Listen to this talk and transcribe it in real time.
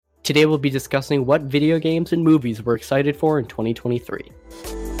Today we'll be discussing what video games and movies we're excited for in 2023.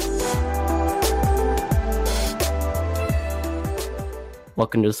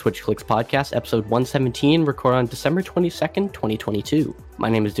 Welcome to the Switch Clicks Podcast, episode 117, recorded on December 22nd, 2022. My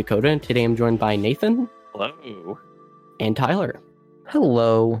name is Dakota, and today I'm joined by Nathan. Hello. And Tyler.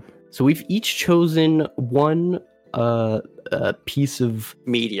 Hello. So we've each chosen one piece of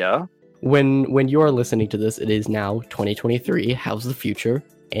media. When you are listening to this, it is now 2023. How's the future?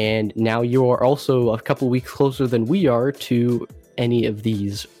 And now you are also a couple weeks closer than we are to any of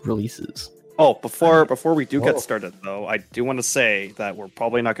these releases. Oh, before we do get started though, I do want to say that we're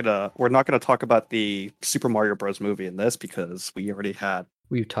not gonna talk about the Super Mario Bros. Movie in this because we've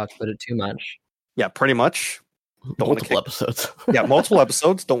talked about it too much. Yeah, pretty much. Multiple episodes. Yeah, multiple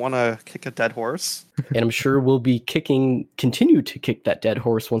episodes. Don't want to kick a dead horse. And I'm sure we'll be continue to kick that dead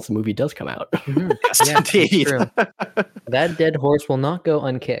horse once the movie does come out. Mm-hmm. Yes, yeah, indeed. True. That dead horse will not go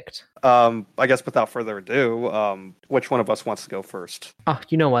unkicked. I guess without further ado, which one of us wants to go first? Oh,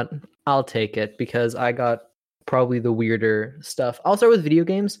 you know what? I'll take it because I got probably the weirder stuff. I'll start with video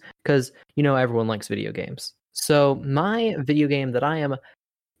games because, everyone likes video games. So my video game that I am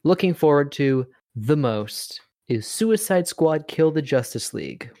looking forward to the most is Suicide Squad Kill the Justice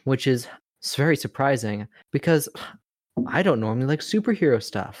League, which is very surprising because I don't normally like superhero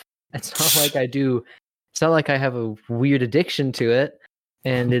stuff. It's not like I do. It's not like I have a weird addiction to it,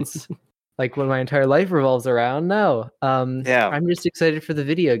 and it's like what my entire life revolves around. No, yeah, I'm just excited for the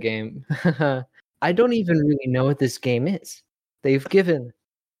video game. I don't even really know what this game is. They've given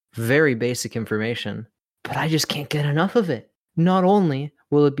very basic information, but I just can't get enough of it. Not only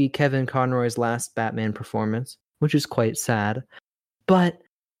will it be Kevin Conroy's last Batman performance, which is quite sad, but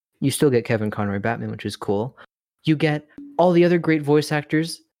you still get Kevin Conroy Batman, which is cool. You get all the other great voice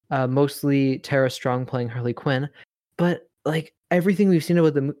actors, mostly Tara Strong playing Harley Quinn, but like everything we've seen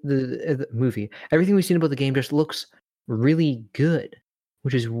about the movie, everything we've seen about the game just looks really good,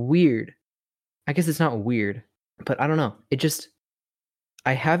 which is weird. I guess it's not weird, but I don't know.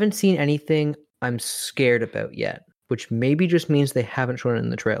 I haven't seen anything I'm scared about yet, which maybe just means they haven't shown it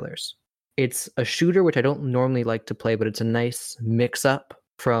in the trailers. It's a shooter, which I don't normally like to play, but it's a nice mix-up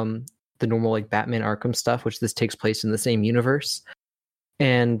from the normal like Batman Arkham stuff, which this takes place in the same universe.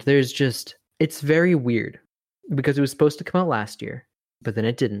 And it's very weird because it was supposed to come out last year, but then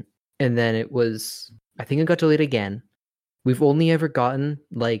it didn't. And then I think it got delayed again. We've only ever gotten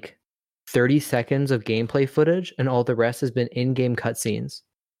like 30 seconds of gameplay footage, and all the rest has been in-game cutscenes.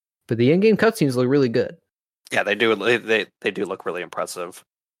 But the in-game cutscenes look really good. Yeah, they do. They do look really impressive.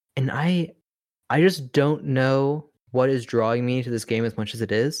 And I just don't know what is drawing me to this game as much as it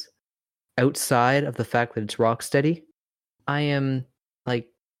is. Outside of the fact that it's Rocksteady, I am like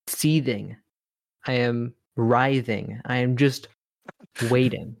seething. I am writhing. I am just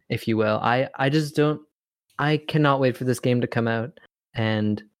waiting, if you will. I cannot wait for this game to come out,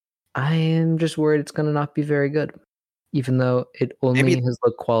 and I am just worried it's going to not be very good, even though it only has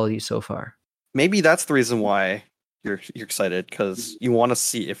looked quality so far. Maybe that's the reason why you're excited, because you want to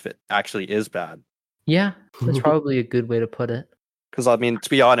see if it actually is bad. Yeah, that's probably a good way to put it. Because I mean, to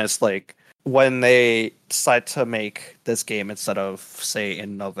be honest, like when they decide to make this game instead of say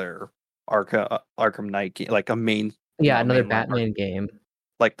another Arkham Knight game, like a main another Batman game,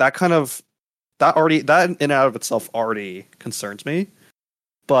 like that in and out of itself already concerns me.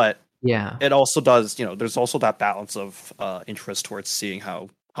 But yeah, it also does. There's also that balance of interest towards seeing how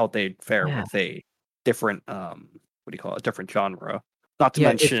they fare with a different different genre. Not to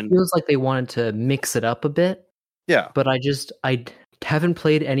mention, it feels like they wanted to mix it up a bit. Yeah, but I haven't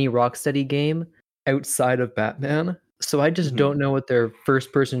played any Rocksteady game outside of Batman, so I just don't know what their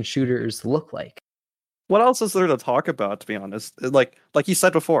first-person shooters look like. What else is there to talk about? To be honest, like you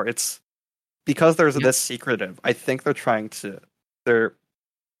said before, it's because there's this secretive. I think they're trying to.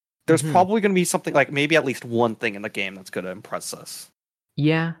 There's probably going to be something like maybe at least one thing in the game that's going to impress us.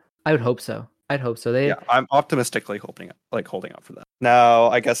 Yeah, I would hope so. I'm optimistically holding out for that. Now,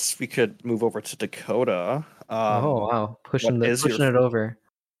 I guess we could move over to Dakota. Oh wow, pushing it over.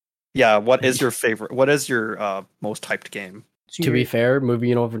 Yeah, what is your favorite? What is your most hyped game? To be fair, moving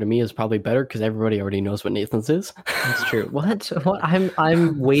it over to me is probably better because everybody already knows what Nathan's is. That's true. What?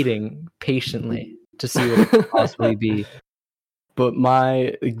 I'm waiting patiently to see what it could possibly be. But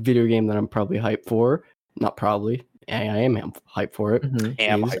my video game that I'm probably hyped for, not probably, I am hyped for it,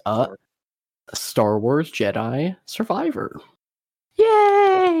 is Star Wars Jedi Survivor.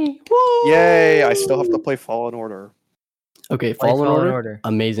 Yay! Woo! Yay! I still have to play Fallen Order. Okay, Fallen Order,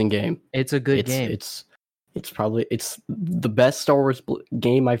 amazing game. It's a good game. It's the best Star Wars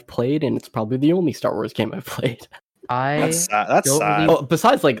game I've played, and it's probably the only Star Wars game I've played. I That's sad. That's don't sad. really- Oh,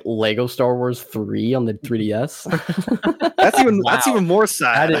 besides like Lego Star Wars 3 on the 3DS. That's Wow. even more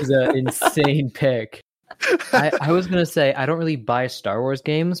sad. That is an insane pick. I was gonna say I don't really buy Star Wars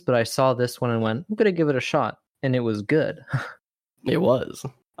games, but I saw this one and went, I'm gonna give it a shot, and it was good. It was.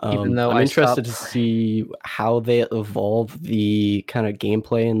 Even though I'm I interested to stopped see how they evolve the kind of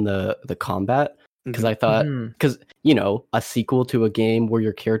gameplay and the combat. Because I thought, Mhm. because a sequel to a game where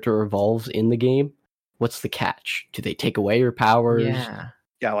your character evolves in the game, what's the catch? Do they take away your powers? Yeah.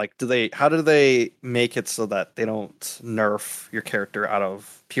 Yeah, like how do they make it so that they don't nerf your character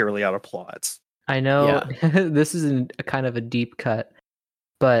purely out of plots? I know this is a kind of a deep cut,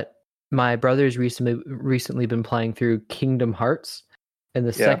 but my brother's recently been playing through Kingdom Hearts, and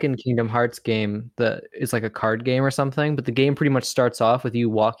the second Kingdom Hearts game that is like a card game or something, but the game pretty much starts off with you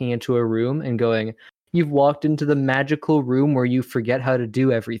walking into a room and going, you've walked into the magical room where you forget how to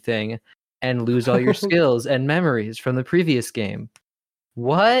do everything and lose all your skills and memories from the previous game.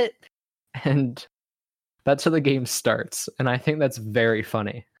 What? And that's how the game starts, and I think that's very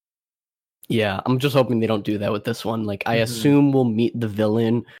funny. Yeah, I'm just hoping they don't do that with this one. Like, I Mhm. assume we'll meet the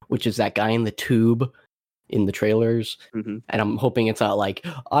villain, which is that guy in the tube in the trailers. Mm-hmm. And I'm hoping it's not like,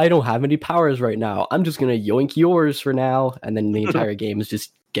 I don't have any powers right now. I'm just going to yoink yours for now. And then the entire game is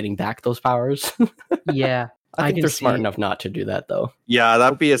just getting back those powers. Yeah. I think can they're smart see- enough not to do that, though. Yeah,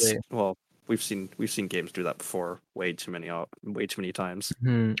 that'd be Hopefully. well. We've seen games do that before, way too many times.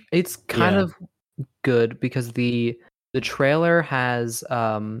 It's kind Yeah. of good because the trailer has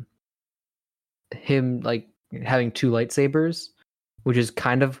him like having two lightsabers, which is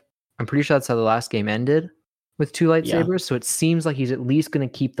kind of, I'm pretty sure that's how the last game ended, with two lightsabers. So it seems like he's at least going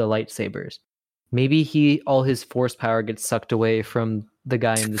to keep the lightsabers. Maybe all his force power gets sucked away from the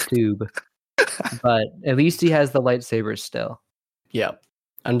guy in the tube, but at least he has the lightsabers still. Yeah.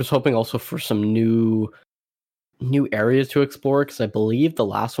 I'm just hoping also for some new areas to explore, because I believe the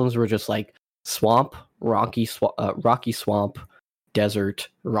last ones were just like swamp, rocky swamp, desert,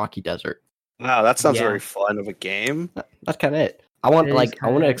 rocky desert. Wow, that sounds Yeah. very fun of a game. That's kind of it. I want It is I want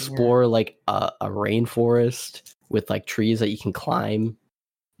kinda to it, yeah. explore like a rainforest with like trees that you can climb,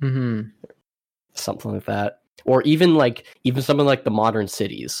 Mm-hmm. something like that, or even something like the modern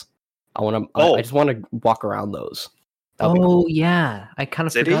cities. Oh. I just want to walk around those. That'd be Oh cool. yeah, I kind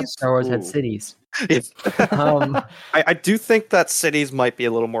of forgot Cities? Star Wars had Ooh. cities. Yes. Um, I do think that cities might be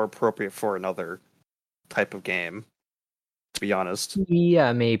a little more appropriate for another type of game. To be honest,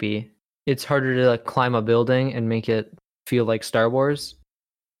 Yeah, maybe. It's harder to like, climb a building and make it feel like Star Wars.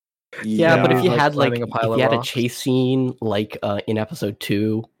 Yeah, but if you Like had climbing a pile if of you had a rocks. chase scene like in episode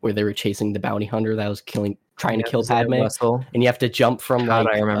 2 where they were chasing the bounty hunter that was trying to kill Zam Padme, Wessel. and you have to jump from God,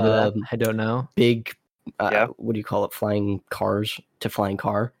 like I remember that. I don't know. big Yeah. what do you call it, flying cars to flying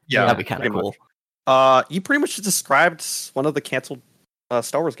car. Yeah, That'd be kind of pretty cool. you pretty much described one of the canceled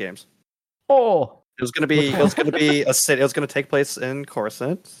Star Wars games. Oh, It was gonna be a city. It was gonna take place in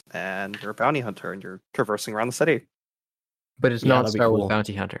Coruscant, and you're a bounty hunter, and you're traversing around the city. but it's Yeah, not that'd be Star Wars cool.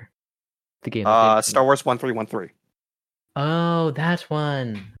 Bounty Hunter. The game. that came Star from. Wars 1313, Oh, that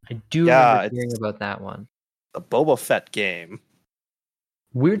one. I do Yeah, remember hearing it's- about that one. the Boba Fett game.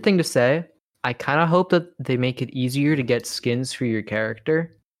 Weird thing to say. I kind of hope that they make it easier to get skins for your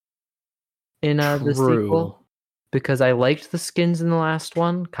character in the sequel, because I liked the skins in the last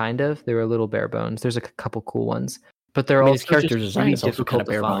one. Kind of, they were a little bare bones. There's a couple cool ones, but they're I mean, also his character just design really is also kind difficult of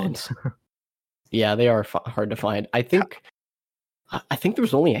to bare find. bones. Yeah, they are hard to find. I think there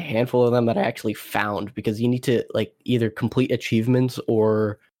was only a handful of them that I actually found, because you need to like either complete achievements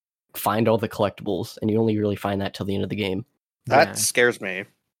or find all the collectibles, and you only really find that till the end of the game. That Yeah. scares me.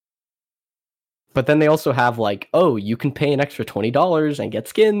 But then they also have like, oh, you can pay an extra $20 and get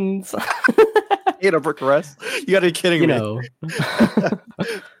skins. You gotta be kidding You me. know.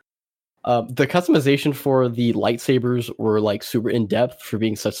 The customization for the lightsabers were like super in depth for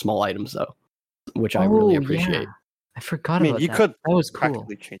being such small items, though, which I really appreciate. Yeah. I forgot I mean, about you that. could That was cool.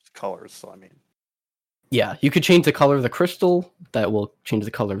 practically change the colors. So I mean, Yeah, you could change the color of the crystal that will change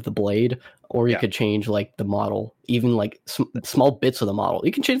the color of the blade, or you Yeah. could change like the model, even like small bits of the model.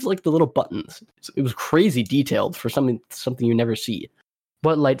 You can change like the little buttons. It was crazy detailed for something you never see.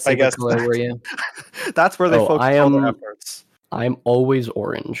 What I lightsaber guess color were you? that's where they Oh, focus I all their am- efforts. I'm always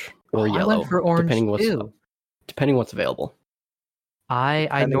orange or I yellow, went for orange too. depending what's available. I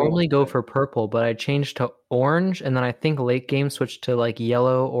Depending on normally what go you for purple, but I changed to orange, and then I think late game switched to like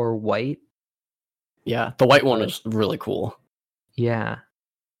yellow or white. Yeah, the white one But- is really cool. Yeah.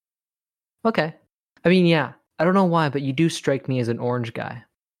 Okay. I mean, yeah. I don't know why, but you do strike me as an orange guy.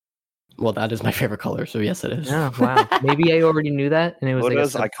 Well, that is my favorite color, so yes, it is. Yeah, wow. Maybe I already knew that, and it was What like a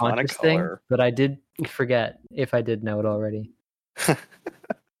is iconic subconscious thing, color? but I did forget if I did know it already.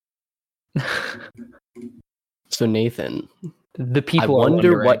 So Nathan, The I people are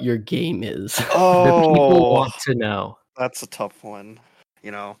wonder wondering. what your game is. The people Oh, want to know. that's a tough one.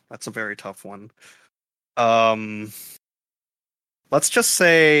 That's a very tough one. Um, let's just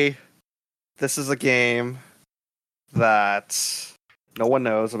say this is a game that no one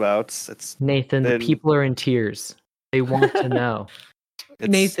knows about. Nathan, the Then- people are in tears. They want to know.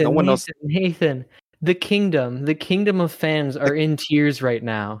 no one knows. Nathan, the kingdom of fans are in tears right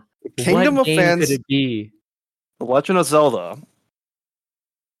now. Kingdom What of game Fans, could it be? The Legend of Zelda.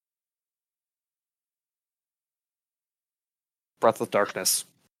 Breath of Darkness.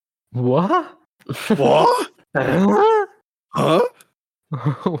 What? What? Huh? Huh?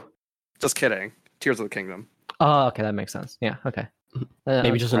 Oh, Just kidding. Tears of the Kingdom. okay, that makes sense. Yeah, okay. Maybe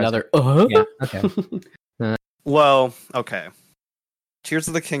I'm just surprised. another. Yeah, okay. Well, okay. Tears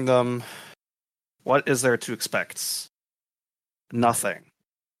of the Kingdom. What is there to expect? Nothing.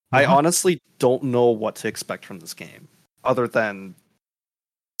 I What? honestly don't know what to expect from this game, other than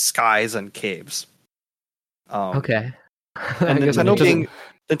skies and caves. Okay. And I guess that Nintendo makes being sense.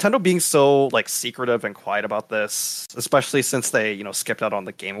 Nintendo being so like secretive and quiet about this, especially since they skipped out on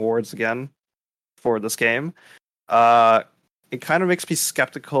the Game Awards again for this game, it kind of makes me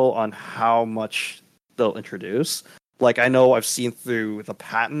skeptical on how much they'll introduce. Like I know I've seen through the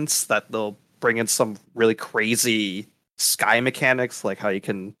patents that they'll bring in some really crazy sky mechanics, like how you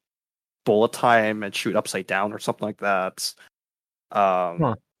can bullet time and shoot upside down or something like that.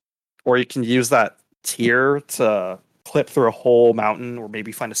 Huh. Or you can use that tier to clip through a whole mountain or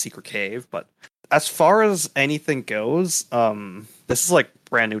maybe find a secret cave. But as far as anything goes, this is like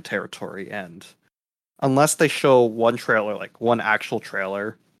brand new territory, and unless they show one trailer, like one actual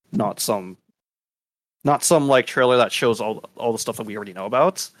trailer, not some like trailer that shows all the stuff that we already know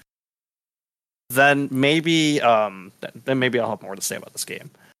about, then maybe I'll have more to say about this game.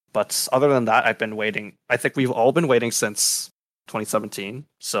 But other than that, I've been waiting. I think we've all been waiting since 2017.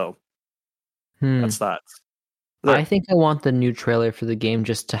 So that's that. I think I want the new trailer for the game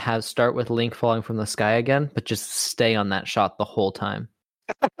just to start with Link falling from the sky again, but just stay on that shot the whole time.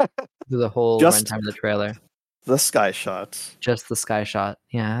 Through the whole Just- runtime of the trailer. The sky shot. Just the sky shot.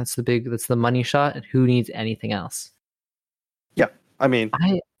 Yeah, that's the money shot. And who needs anything else? I mean,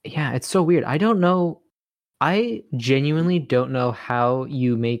 It's so weird. I don't know. I genuinely don't know how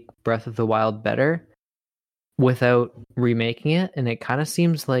you make Breath of the Wild better without remaking it, and it kind of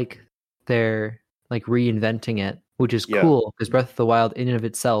seems like they're like reinventing it, which is Yeah. cool because Breath of the Wild in and of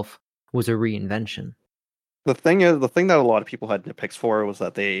itself was a reinvention. the thing that a lot of people had nitpicks for was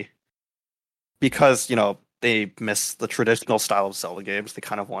that because they miss the traditional style of Zelda games, they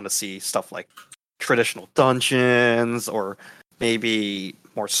kind of want to see stuff like traditional dungeons or maybe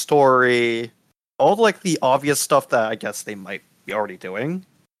more story, all like the obvious stuff that I guess they might be already doing.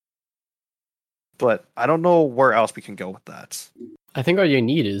 But I don't know where else we can go with that. I think all you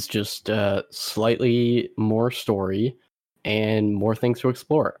need is just slightly more story and more things to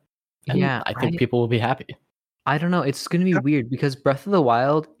explore. And Yeah, I think people will be happy. I don't know. It's going to be weird because Breath of the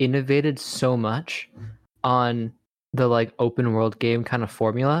Wild innovated so much on the like open world game kind of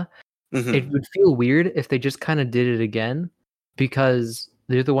formula. Mhm. It would feel weird if they just kind of did it again because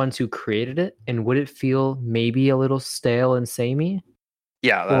they're the ones who created it. And would it feel maybe a little stale and samey?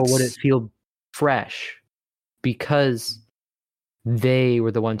 Yeah, Or would it feel fresh because they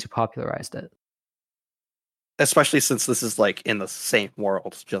were the ones who popularized it? especially since this is like in the same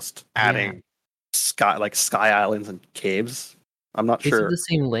world, just adding sky islands and caves. I'm not Is it sure. the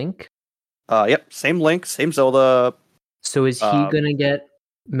same Link? Yep, same Link, same Zelda. So is he going to get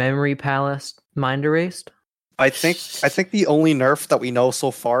Memory Palace mind erased? I think the only nerf that we know so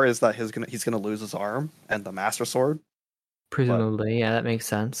far is that he's gonna lose his arm and the Master Sword. Presumably, yeah, that makes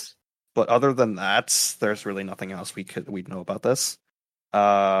sense. But other than that, there's really nothing else we'd know about this.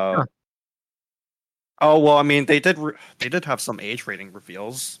 Oh well, I mean they did have some age rating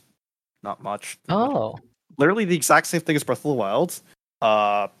reveals. Not much. Oh, Literally the exact same thing as Breath of the Wild.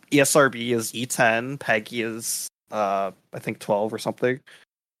 ESRB is E10, PEGI is I think 12 or something.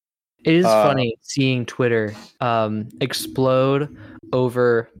 it is funny seeing Twitter explode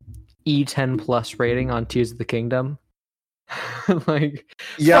over E10 plus rating on Tears of the Kingdom. Like,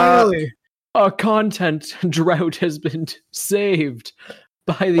 Yeah, finally, our content drought has been saved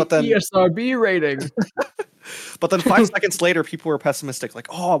by the But then- ESRB rating. but then 5 seconds later, people were pessimistic, like,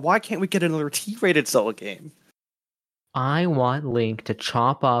 "Oh, why can't we get another T-rated Zelda game?" I want Link to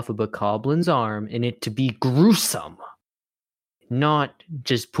chop off a Bokoblin's arm and it to be gruesome. not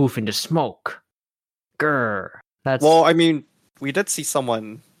just poof into smoke. Grr. That's Well, I mean, we did see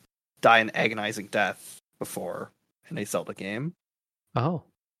someone die an agonizing death before in a Zelda game. oh.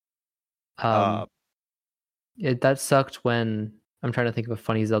 Uh, That sucked when I'm trying to think of a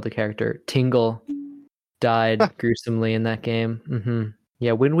funny Zelda character. Tingle died gruesomely in that game.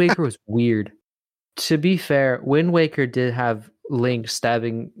 Yeah, Wind Waker was weird. To be fair, Wind Waker did have Link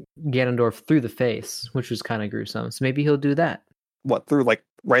stabbing Ganondorf through the face, which was kind of gruesome. So maybe he'll do that. what, through like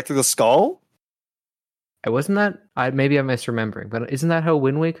right through the skull? Wasn't that? Maybe I'm misremembering, but isn't that how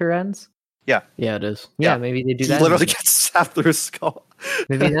Wind Waker ends? Yeah, it is. Yeah, Yeah. maybe they do He that. literally gets stabbed through his skull.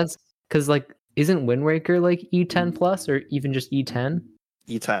 Maybe that's because like isn't Wind Waker like E10 plus or even just E10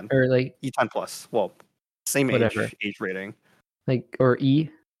 E10. or like E10 plus. Well, same Whatever. age rating. or E?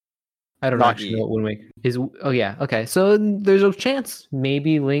 I don't Not actually E. know what Wind Waker is. Oh yeah, okay. So there's a chance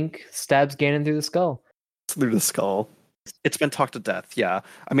maybe Link stabs Ganon through the skull. Through the skull. It's been talked to death, yeah.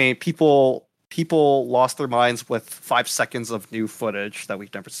 I mean, people lost their minds with 5 seconds of new footage that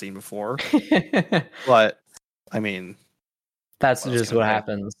we've never seen before. But I mean, That's What else just can I what say?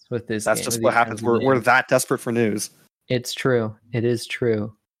 happens with this. that's game, just with what these happens. kinds of We're games. that desperate for news. It's true. It is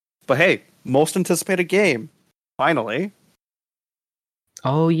true. But hey, most anticipated game. Finally.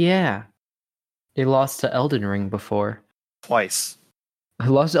 Oh yeah, they lost to Elden Ring before. Twice. I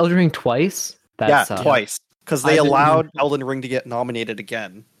lost to Elden Ring twice. Yeah, Sucks. twice. Because they I've been- allowed Elden Ring to get nominated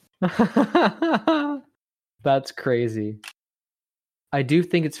again. That's crazy. I do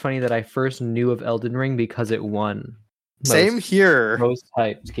think it's funny that I first knew of Elden Ring because it won. Same here. Most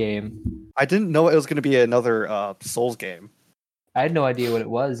hyped game. I didn't know it was going to be another Souls game. I had no idea what it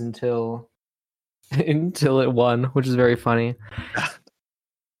was until it won, which is very funny.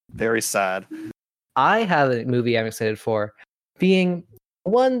 Very sad. I have a movie I'm excited for, being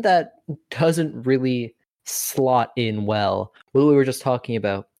one that doesn't really slot in well what we were just talking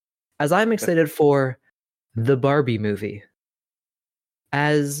about. As I'm excited for the Barbie movie.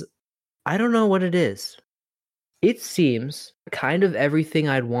 As I don't know what it is. It seems kind of everything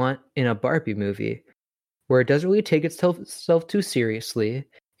I'd want in a Barbie movie, where it doesn't really take itself too seriously.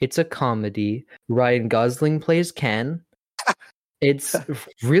 It's a comedy. Ryan Gosling plays Ken. It's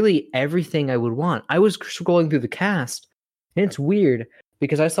really everything I would want. I was scrolling through the cast, and it's weird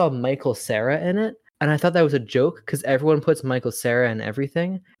because I saw Michael Cera in it, and I thought that was a joke because everyone puts Michael Cera in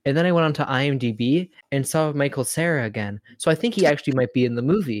everything. And then I went onto IMDb and saw Michael Cera again. So I think he actually might be in the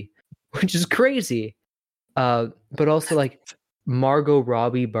movie, which is crazy. But also like Margot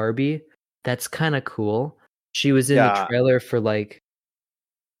Robbie Barbie, that's kind of cool. She was in the Yeah. trailer for like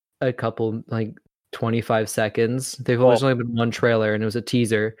a couple, like 25 seconds. There's only been one trailer and it was a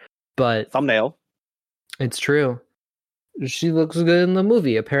teaser, but Thumbnail. it's true. She looks good in the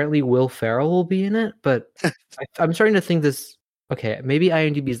movie. Apparently Will Ferrell will be in it, but I'm starting to think this, okay, maybe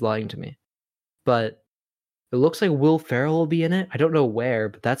IMDb is lying to me, but it looks like Will Ferrell will be in it. I don't know where,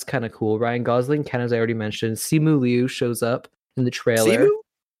 but that's kind of cool. Ryan Gosling, Ken, as I already mentioned. Simu Liu shows up in the trailer. Simu?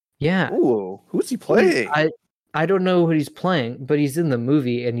 Yeah. Ooh, who's he playing? I don't know what he's playing, but he's in the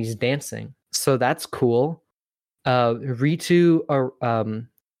movie and he's dancing. So that's cool. Ritu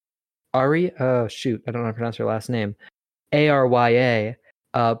Ari, shoot, I don't know how to pronounce her last name. Arya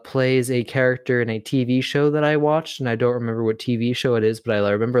plays a character in a TV show that I watched, and I don't remember what TV show it is, but I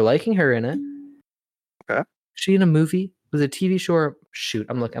remember liking her in it. Okay. She in a movie? Was it a TV show or shoot?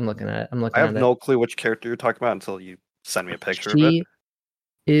 I'm looking at it. I have no clue which character you're talking about until you send me a picture of She it.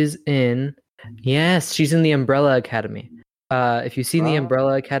 is in. Yes, she's in the Umbrella Academy. If you've seen the Oh.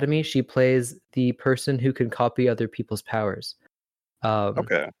 Umbrella Academy, she plays the person who can copy other people's powers.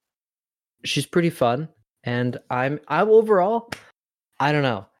 Okay. She's pretty fun, and I'm overall, I don't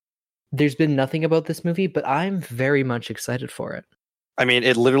know. There's been nothing about this movie, but I'm very much excited for it. I mean,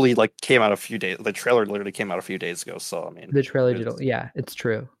 it literally like came out a few days. The trailer literally came out a few days ago. So I mean, The trailer did, it's- yeah, it's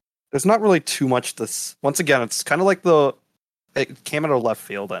true. there's not really too much. This once again, it's kind of like it came out of left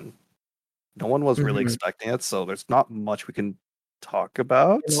field and no one was really Mhm. expecting it. So there's not much we can talk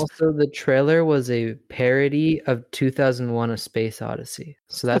about. And also, the trailer was a parody of 2001: A Space Odyssey,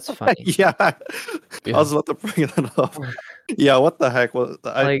 so that's funny. Yeah, I was about to bring that up. Yeah, what the heck was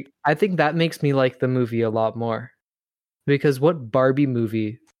I think that makes me like the movie a lot more, because what Barbie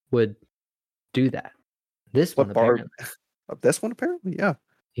movie would do that? This what one, bar? apparently. This one apparently, yeah.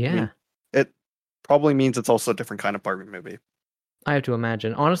 Yeah, mean, It probably means it's also a different kind of Barbie movie. I have to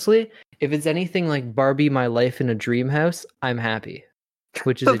imagine. Honestly, if it's anything like Barbie: My Life in a Dream House, I'm happy.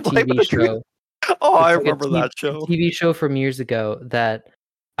 Which is a Life in TV a Dream- show. Oh, I It's like a remember that show. TV show from years ago that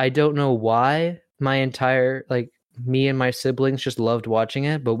I don't know why my entire me and my siblings just loved watching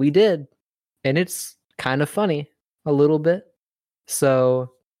it, but we did. And it's kind of funny a little bit.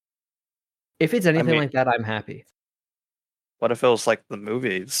 So if it's anything mean- like that, I'm happy. What if it was like the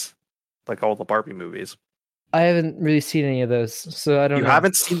movies, like all the Barbie movies? I haven't really seen any of those, so I don't You know.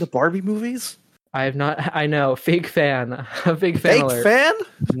 haven't seen the Barbie movies? I have not. I know, fake fan, a big fan Fake alert. fan?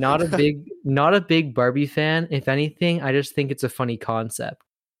 Not a big Barbie fan. If anything, I just think it's a funny concept.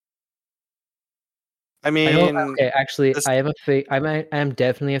 I I mean, know, okay, actually, this- I am a fake. I am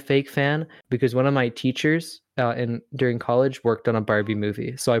definitely a fake fan because one of my teachers during college worked on a Barbie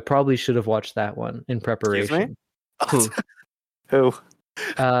movie, so I probably should have watched that one in preparation. Who? Who?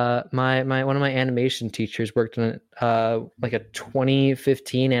 My one of my animation teachers worked on like a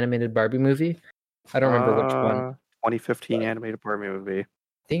 2015 animated Barbie movie. I don't remember which one. 2015 animated Barbie movie.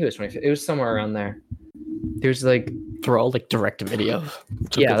 I think it was 2015. It was somewhere around there. There's like They're all like direct to video.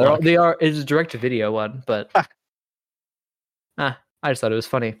 So yeah, good luck. they are. It's a direct to video one, but I just thought it was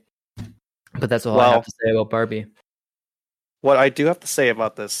funny. But that's all I Well- have to say about Barbie. What I do have to say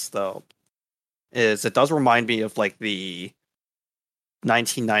about this, though, is it does remind me of like the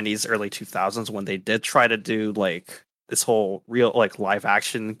 1990s, early 2000s when they did try to do like this whole real like live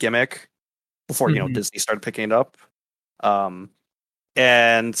action gimmick before Mhm. Disney started picking it up.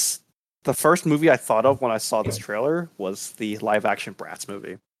 And the first movie I thought of when I saw this trailer was the live action Bratz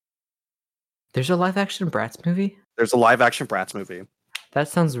movie. There's a live action Bratz movie? There's a live action Bratz movie. That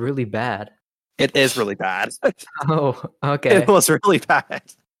sounds really bad. It is really bad. Oh, okay. It was really bad.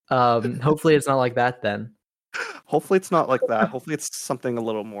 Hopefully it's not like that then. Hopefully it's not like that. Hopefully it's something a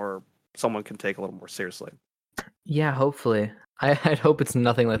little more someone can take a little more seriously. Yeah, hopefully. I'd hope it's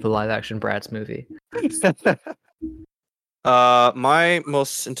nothing like the live action Bratz movie. My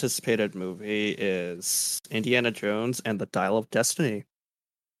most anticipated movie is Indiana Jones and the Dial of Destiny,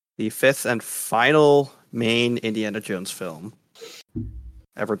 the fifth and final main Indiana Jones film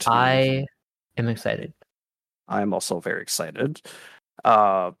ever to be made. I am excited. I'm also very excited.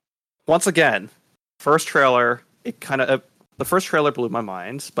 Once again, first trailer, the first trailer blew my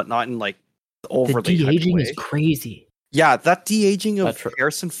mind, but not in like The overly hyped de-aging way. is crazy. Yeah, that de-aging of That's true.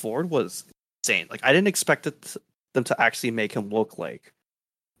 Harrison Ford was insane. Like I didn't expect them to actually make him look like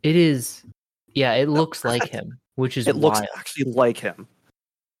It is. Yeah, it looks like him, which is it looks wild. actually like him.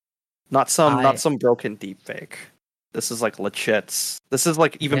 Not some broken deep fake. This is like legit. This is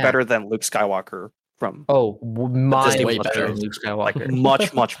like even Yeah. better than Luke Skywalker from Oh, miles Disney way better better. than Luke like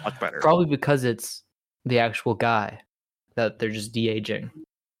Skywalker. much better. Probably because it's the actual guy that they're just de-aging.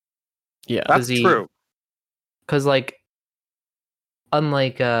 Yeah. That's he- true. Because like,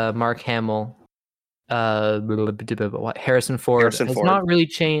 unlike Mark Hamill, Harrison Ford Harrison has Ford. not really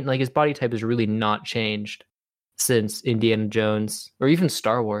changed. Like his body type has really not changed since Indiana Jones or even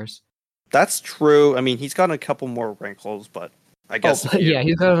Star Wars. That's true. I mean, he's gotten a couple more wrinkles, but I guess Oh, yeah,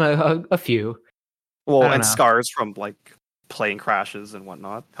 he's got a few. well, I don't and know. scars from like plane crashes and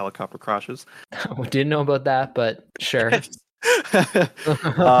whatnot, helicopter crashes. Didn't know about that, but sure.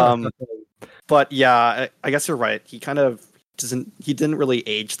 But yeah, I guess you're right. He kind of didn't really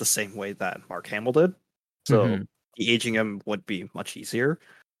age the same way that Mark Hamill did. So Mhm. de-aging him would be much easier.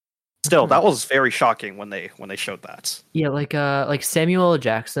 Still, that was very shocking when they showed that. Yeah, like Samuel L.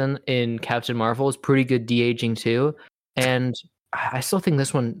 Jackson in Captain Marvel is pretty good de-aging too, and I still think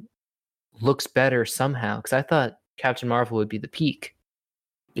this one looks better somehow because I thought Captain Marvel would be the peak.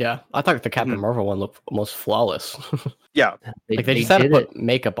 Yeah. I thought the Captain Marvel one looked almost flawless. Yeah, Like they just had to did put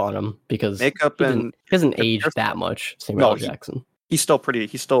makeup on him because makeup he and doesn't and age hairstyle. that much. Samuel L. he- Jackson. he still looks pretty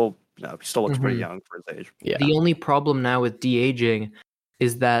Mhm. young for his age. Yeah. The only problem now with de-aging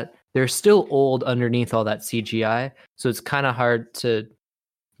is that they're still old underneath all that CGI, so it's kind of hard to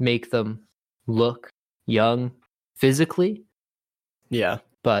make them look young physically. Yeah.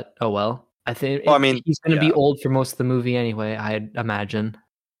 But oh well. I think Well, I mean, he's going to be yeah. old for most of the movie anyway, I'd imagine.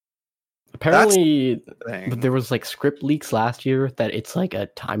 Apparently Thing. there was like script leaks last year that it's like a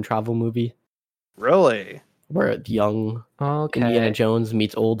time travel movie Really? where young Okay. Indiana Jones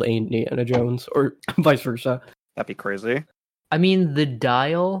meets old Indiana Jones or vice versa. That'd be crazy. I mean, the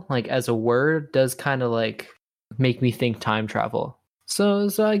dial, like as a word, does kind of like make me think time travel. So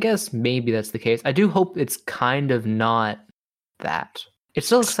I guess maybe that's the case. I do hope it's kind of not that. It's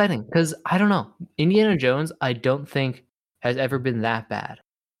still exciting because I don't know. Indiana Jones, I don't think has ever been that bad.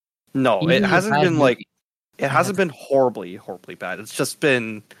 No, Even it the hasn't bad been like movies. it hasn't been horribly bad. It's just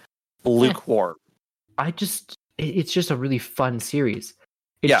been lukewarm. It's just a really fun series.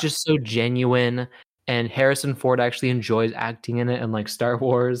 It's Yeah. just so genuine, and Harrison Ford actually enjoys acting in it, unlike Star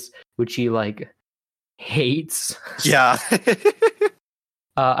Wars, which he like hates. Yeah.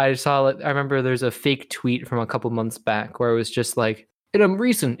 I remember there's a fake tweet from a couple months back where it was just like In a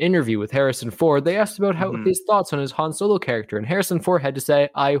recent interview with Harrison Ford, they asked about how his thoughts on his Han Solo character, and Harrison Ford had to say,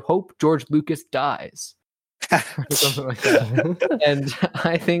 "I hope George Lucas dies," or something like that. And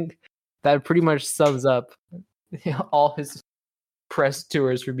I think that pretty much sums up all his press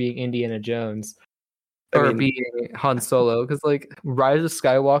tours for being Indiana Jones being Han Solo, because like Rise of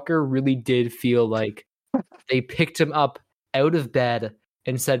Skywalker really did feel like they picked him up out of bed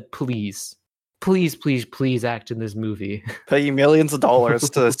and said, "Please, please, please, please act in this movie." Pay you millions of dollars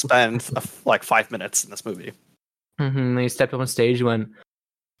to spend like 5 minutes in this movie. And he stepped up on stage and went,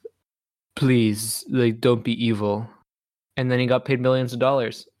 "Please, like, don't be evil." And then he got paid millions of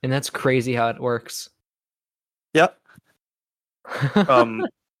dollars, and that's crazy how it works. Yep.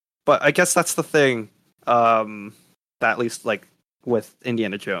 But I guess that's the thing. That at least like with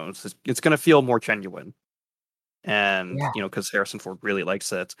Indiana Jones, it's going to feel more genuine, and because Harrison Ford really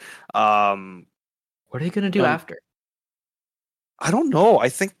likes it. What are they going to do after? I don't know. I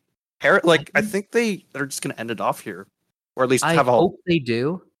think I think they're just going to end it off here, or at least I hope they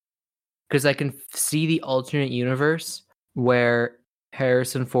do, because I can see the alternate universe where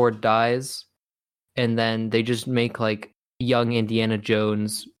Harrison Ford dies, and then they just make like young Indiana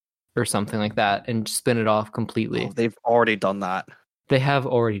Jones or something like that and spin it off completely. Oh, they've already done that. They have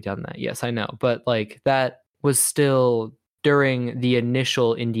already done that. Yes, I know. But like that was still during the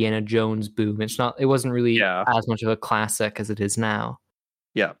initial Indiana Jones boom. It wasn't really as much of a classic as it is now.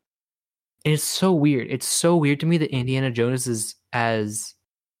 Yeah. And it's so weird. It's so weird to me that Indiana Jones is as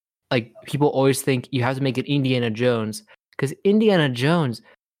like people always think you have to make it Indiana Jones, because Indiana Jones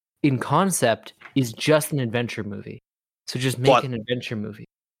in concept is just an adventure movie. So just make an adventure movie.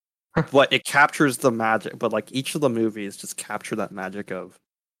 But it captures the magic. But like each of the movies just capture that magic of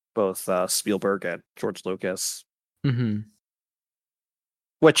both Spielberg and George Lucas. Mm-hmm.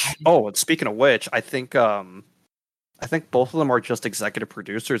 Which, and speaking of which, I think both of them are just executive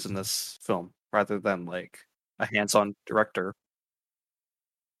producers in this film rather than like a hands-on director.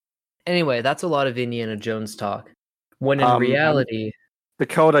 Anyway, that's a lot of Indiana Jones talk. When in reality,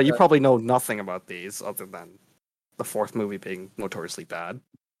 Dakota, you probably know nothing about these other than the fourth movie being notoriously bad.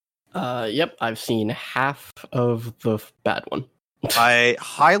 Yep, I've seen half of the bad one. I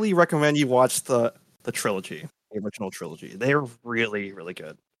highly recommend you watch the trilogy, the original trilogy. They are really, really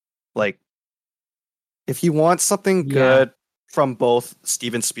good. Like, if you want something good from both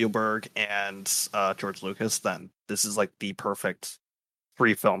Steven Spielberg and George Lucas, then this is like the perfect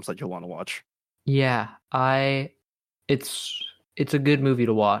 3 films that you'll want to watch. Yeah, it's a good movie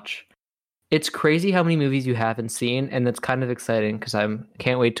to watch. It's crazy how many movies you haven't seen, and that's kind of exciting because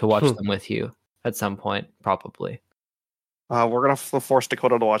can't wait to watch them with you at some point, probably. We're gonna force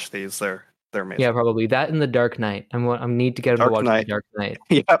Dakota to watch these. They're amazing. Yeah, probably that and The Dark Knight. I need to get him to watch The Dark Knight.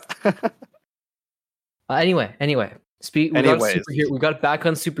 Yep. Anyway, we got back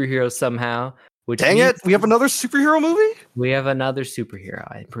on superheroes somehow. Dang it! We have another superhero movie. We have another superhero.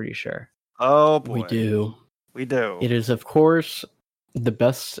 I'm pretty sure. Oh boy, we do. We do. It is, of course,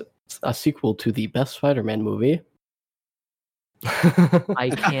 a sequel to the best Spider-Man movie.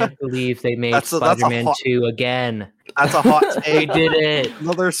 I can't believe they made Spider-Man 2 again. That's a hot take. They did it.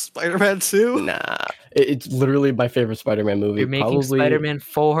 Another Spider-Man 2? Nah. It's literally my favorite Spider-Man movie. You're making Spider-Man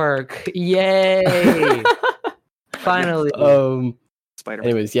 4. Yay! Finally. Spider-Man.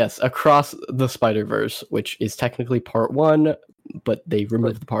 Anyways, yes, Across the Spider-Verse, which is technically part 1, but they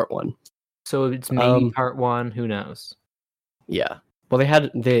removed the part 1. So it's maybe part 1, who knows? Yeah. Well,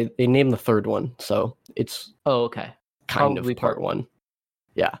 they named the third one, so it's okay. Probably part 1.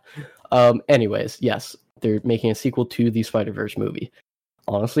 Yeah. Anyways, yes, they're making a sequel to the Spider-Verse movie.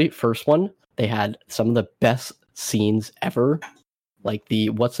 Honestly, first one, they had some of the best scenes ever. Like the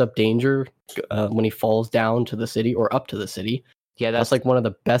What's Up Danger when he falls down to the city or up to the city. Yeah, that's like one of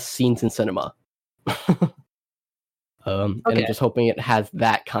the best scenes in cinema. And I'm just hoping it has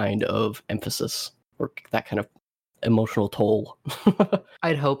that kind of emphasis or that kind of emotional toll.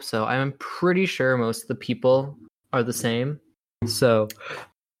 I'd hope so. I'm pretty sure most of the people are the same. So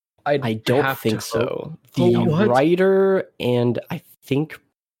I don't think so. The writer and I think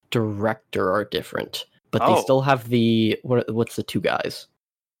director are different, but they still have what's the 2 guys?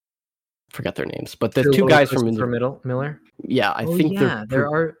 Forget their names, but the 2 guys from Miller. Yeah, I think there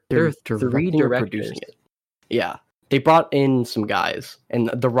are 3 directors producing it. Yeah, they brought in some guys, and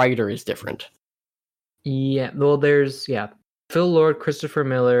the writer is different. Yeah, well, there's Phil Lord, Christopher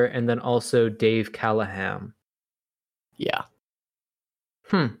Miller, and then also Dave Callahan. Yeah.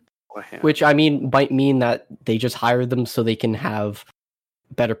 Callahan. Which I mean might mean that they just hired them so they can have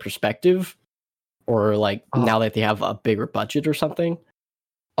better perspective, or like now that they have a bigger budget or something.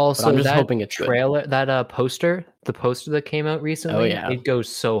 Also, I'm just that hoping it's good. trailer, that poster, the poster that came out recently, yeah. it goes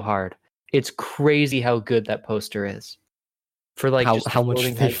so hard. It's crazy how good that poster is. For like just how much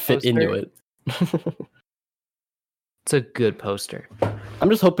floating they head fit into poster, it. It's a good poster. I'm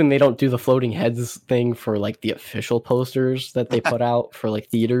just hoping they don't do the floating heads thing for like the official posters that they put out for like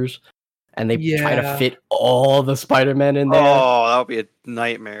theaters, and they try to fit all the Spider-Man in there. Oh, that would be a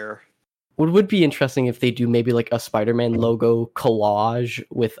nightmare. What would be interesting if they do maybe like a Spider-Man logo collage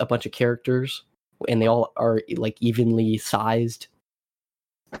with a bunch of characters, and they all are like evenly sized.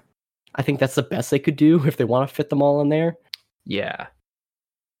 I think that's the best they could do if they want to fit them all in there. Yeah.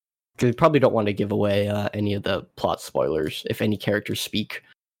 They probably don't want to give away any of the plot spoilers if any characters speak.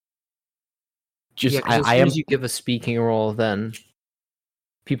 Just yeah, as soon as you give a speaking role, then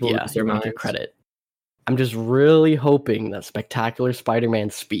people lose their minds. Credit. I'm just really hoping that Spectacular Spider-Man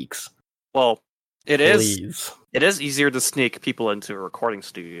speaks. Well, it Please. is. It is easier to sneak people into a recording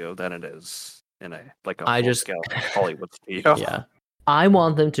studio than it is in a full-scale Hollywood studio. Yeah. I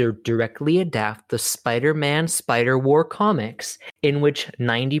want them to directly adapt the Spider-Man Spider-War comics, in which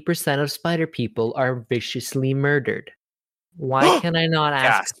 90% of Spider people are viciously murdered. Why can I not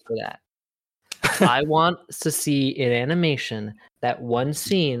ask for that? I want to see in animation that one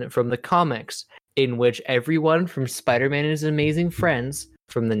scene from the comics in which everyone from Spider-Man and His Amazing Friends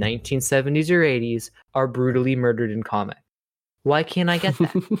from the 1970s or 80s are brutally murdered in comic. Why can't I get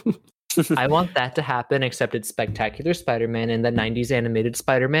that? I want that to happen, except it's Spectacular Spider-Man and the 90s animated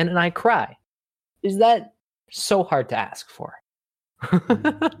Spider-Man, and I cry. Is that so hard to ask for?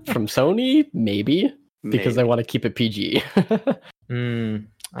 From Sony? Maybe. Because they want to keep it PG.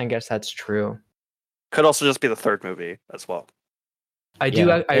 I guess that's true. Could also just be the third movie as well.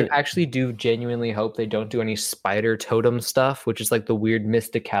 I actually do genuinely hope they don't do any spider totem stuff, which is like the weird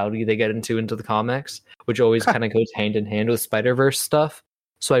mysticality they get into the comics, which always kind of goes hand in hand with Spider-Verse stuff.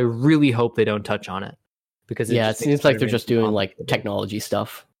 So I really hope they don't touch on it, because it seems like they're just doing like technology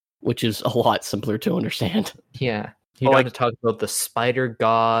stuff, which is a lot simpler to understand. Yeah, you got to talk about the Spider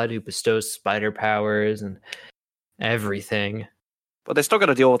God who bestows spider powers and everything. But they still got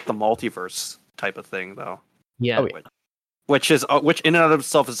to deal with the multiverse type of thing, though. Yeah, which in and of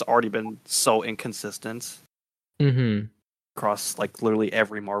itself has already been so inconsistent. Mm-hmm. Across like literally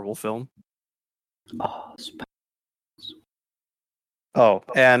every Marvel film.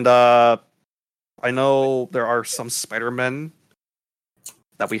 And I know there are some Spider-Men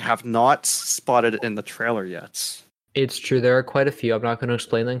that we have not spotted in the trailer yet. It's true. There are quite a few. I'm not going to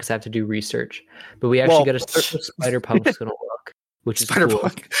explain them because I have to do research. But we actually got to start with Spider-Punk's going to look, which is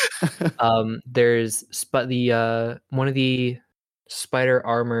Spider-Punk. Cool. There's one of the Spider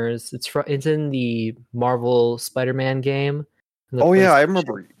armors. It's in the Marvel Spider-Man game. I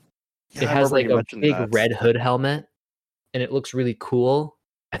remember. It has like a big red hood helmet, and it looks really cool.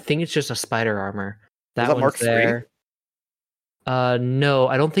 I think it's just a spider armor. That one's Mark there. 3? No,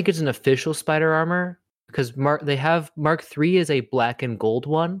 I don't think it's an official spider armor, because they have Mark 3 is a black and gold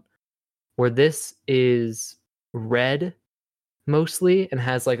one, where this is red mostly and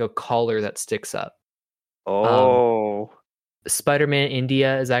has like a collar that sticks up. Spider-Man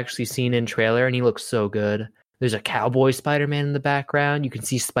India is actually seen in trailer, and he looks so good. There's a cowboy Spider-Man in the background. You can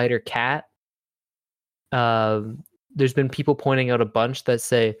see Spider-Cat. There's been people pointing out a bunch that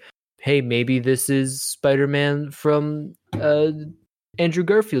say, hey, maybe this is Spider-Man from Andrew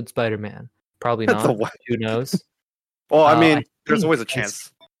Garfield Spider-Man. Probably not. Who knows? Well, I mean, there's always a chance.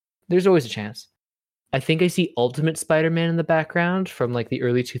 There's always a chance. I think I see Ultimate Spider-Man in the background from like the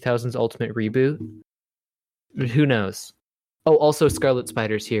early 2000s Ultimate reboot. Who knows? Oh, also Scarlet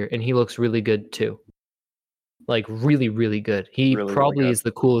Spider's here, and he looks really good too. Like really, really good. He probably is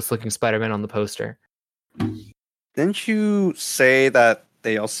the coolest looking Spider-Man on the poster. Didn't you say that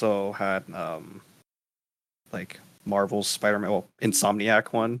they also had like Marvel's Spider-Man,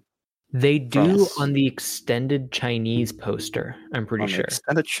 Insomniac one? They do on the extended Chinese poster, I'm pretty sure.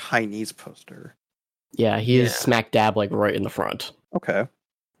 Extended Chinese poster. Yeah, he is smack dab like right in the front. Okay.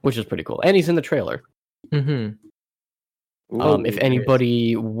 Which is pretty cool. And he's in the trailer. Mm-hmm. If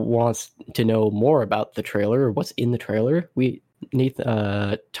anybody wants to know more about the trailer or what's in the trailer,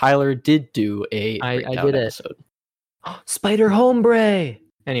 Tyler did do a breakdown episode. Spider Hombre!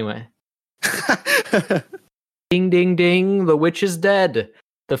 Anyway. Ding, ding, ding. The witch is dead.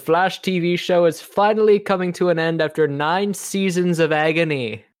 The Flash TV show is finally coming to an end after 9 seasons of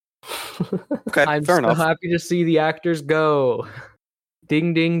agony. Okay, I'm fair enough. Happy to see the actors go.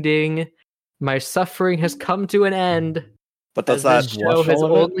 Ding, ding, ding. My suffering has come to an end. But does that show has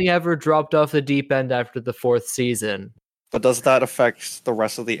only ever dropped off the deep end after the 4th season? But does that affect the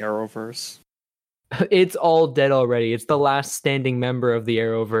rest of the Arrowverse? It's all dead already. It's the last standing member of the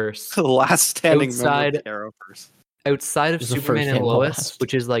Arrowverse. The last standing Outside- member of the Arrowverse. Outside of It's the Superman first and and the Lois, last.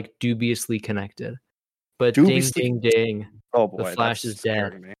 which is like dubiously connected. But Dubiously- ding, ding, ding. Oh boy, Flash that's is dead.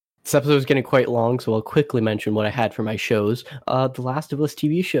 scaring me. This episode is getting quite long, so I'll quickly mention what I had for my shows. The Last of Us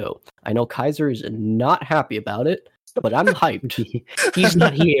TV show. I know Kaiser is not happy about it, but I'm hyped. He's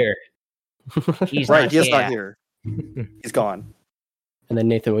not here. He's Right, he is here. not here. He's gone. And then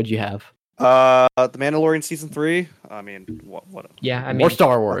Nathan, what'd you have? The Mandalorian season 3. I mean, what? Yeah, I mean, More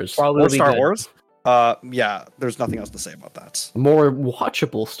Star Wars. probably More be Star good. Wars? Yeah. There's nothing else to say about that. More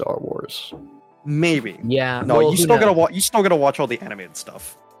watchable Star Wars. Maybe. Yeah, No, well, you who still gotta knows? watch. You still gotta watch all the animated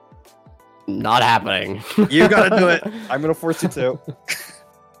stuff. Not happening. You gotta do it. I'm gonna force you to.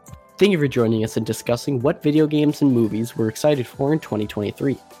 Thank you for joining us and discussing what video games and movies we're excited for in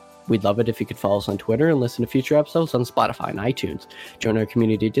 2023. We'd love it if you could follow us on Twitter and listen to future episodes on Spotify and iTunes. Join our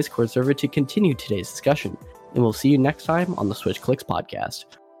community Discord server to continue today's discussion. And we'll see you next time on the Switch Clicks podcast.